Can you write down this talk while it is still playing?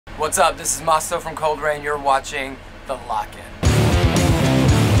What's up? This is Masato from Coldrain. You're watching The Lock-In.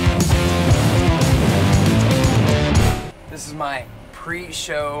 This is my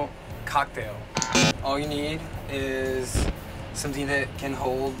pre-show cocktail. All you need is something that can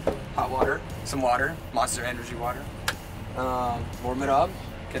hold hot water, some water, Monster Energy water. Warm it up.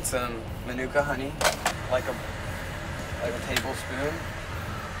 Get some Manuka honey, like a tablespoon.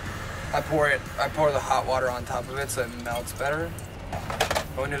 I pour the hot water on top of it so it melts better.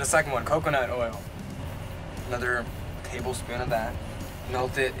 Go into the second one, coconut oil. Another tablespoon of that.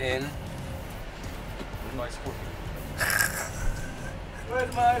 Melt it in. Where's my Scorpio?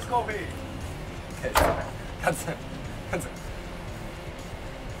 Where's my Scorpio? Okay, that's it. That's it.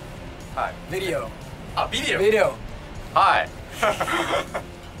 Hi. Video. Video. Video. Hi.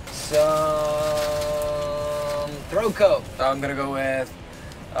 Some throat coat. I'm gonna go with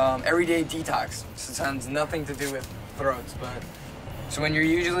everyday detox. This has nothing to do with throats, but so when you're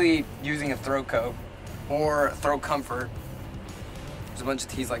usually using a throat coat or throat comfort, there's a bunch of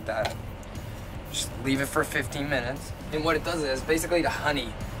teas like that. Just leave it for 15 minutes. And what it does is basically the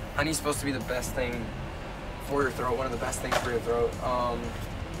honey. Honey's supposed to be the best thing for your throat, one of the best things for your throat.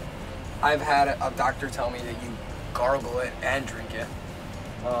 I've had a doctor tell me that you gargle it and drink it,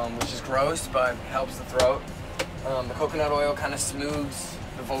 which is gross, but helps the throat. The coconut oil kind of smooths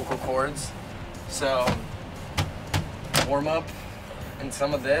the vocal cords. So warm up in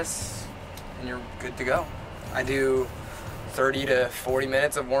some of this and you're good to go. I do 30 to 40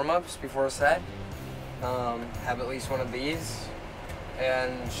 minutes of warm-ups before a set. Have at least one of these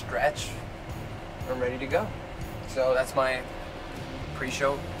and stretch. I'm ready to go. So that's my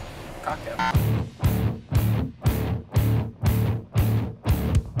pre-show cocktail.